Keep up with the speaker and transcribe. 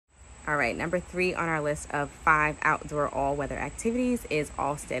All right, number 3 on our list of 5 outdoor all-weather activities is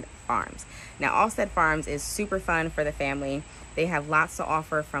Alstede Farms. Now, Alstede Farms is super fun for the family. They have lots to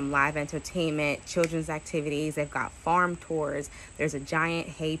offer, from live entertainment, children's activities. They've got farm tours. There's a giant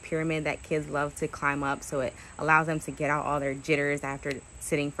hay pyramid that kids love to climb up, so it allows them to get out all their jitters after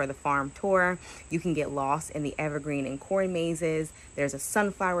sitting for the farm tour. You can get lost in the evergreen and corn mazes. There's a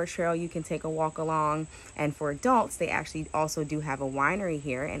sunflower trail you can take a walk along. And for adults, they actually also do have a winery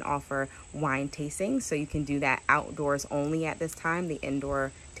here and offer wine tastings, so you can do that outdoors only at this time. The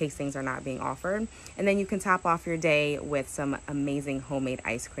indoor tastings are not being offered. And then you can top off your day with some amazing homemade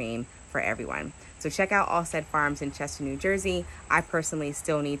ice cream for everyone. So check out Alstede Farms in Chester, New Jersey. I personally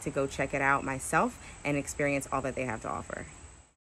still need to go check it out myself and experience all that they have to offer.